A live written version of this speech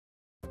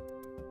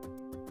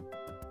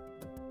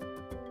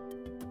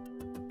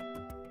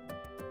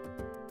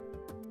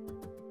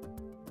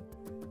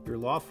your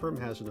law firm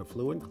has an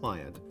affluent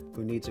client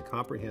who needs a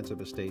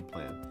comprehensive estate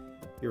plan,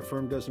 your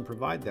firm doesn't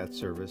provide that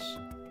service,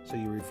 so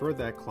you refer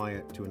that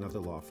client to another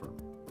law firm.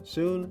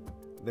 Soon,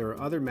 there are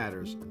other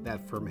matters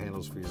that firm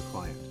handles for your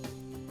client.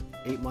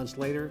 8 months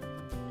later,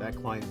 that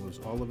client moves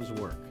all of his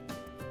work.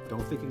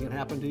 Don't think it can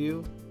happen to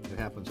you? It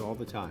happens all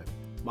the time.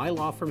 My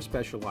law firm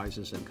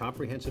specializes in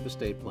comprehensive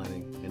estate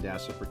planning and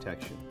asset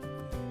protection.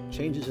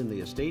 Changes in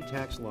the estate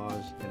tax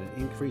laws and an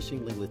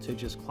increasingly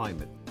litigious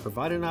climate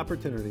provide an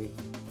opportunity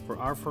for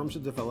our firms to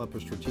develop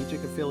a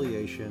strategic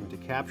affiliation to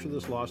capture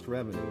this lost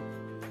revenue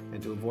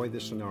and to avoid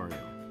this scenario.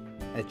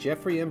 At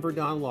Jeffrey M.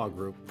 Verdon Law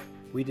Group,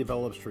 we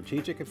develop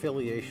strategic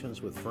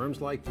affiliations with firms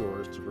like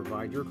yours to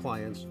provide your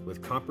clients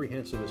with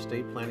comprehensive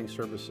estate planning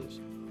services,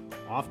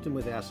 often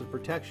with asset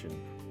protection,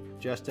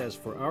 just as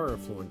for our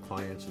affluent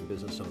clients and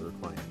business owner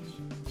clients.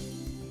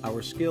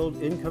 Our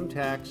skilled income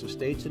tax,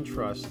 estates and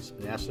trusts,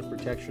 and asset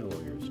protection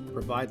lawyers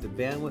provide the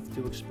bandwidth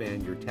to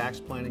expand your tax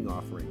planning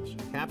offerings,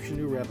 capture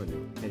new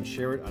revenue, and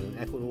share it on an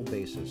equitable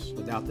basis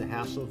without the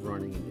hassle of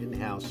running an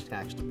in-house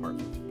tax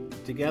department.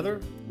 Together,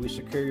 we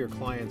secure your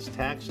client's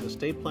tax and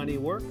estate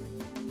planning work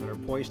and are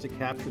poised to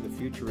capture the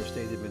future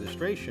estate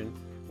administration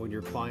when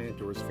your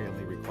client or his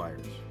family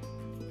requires.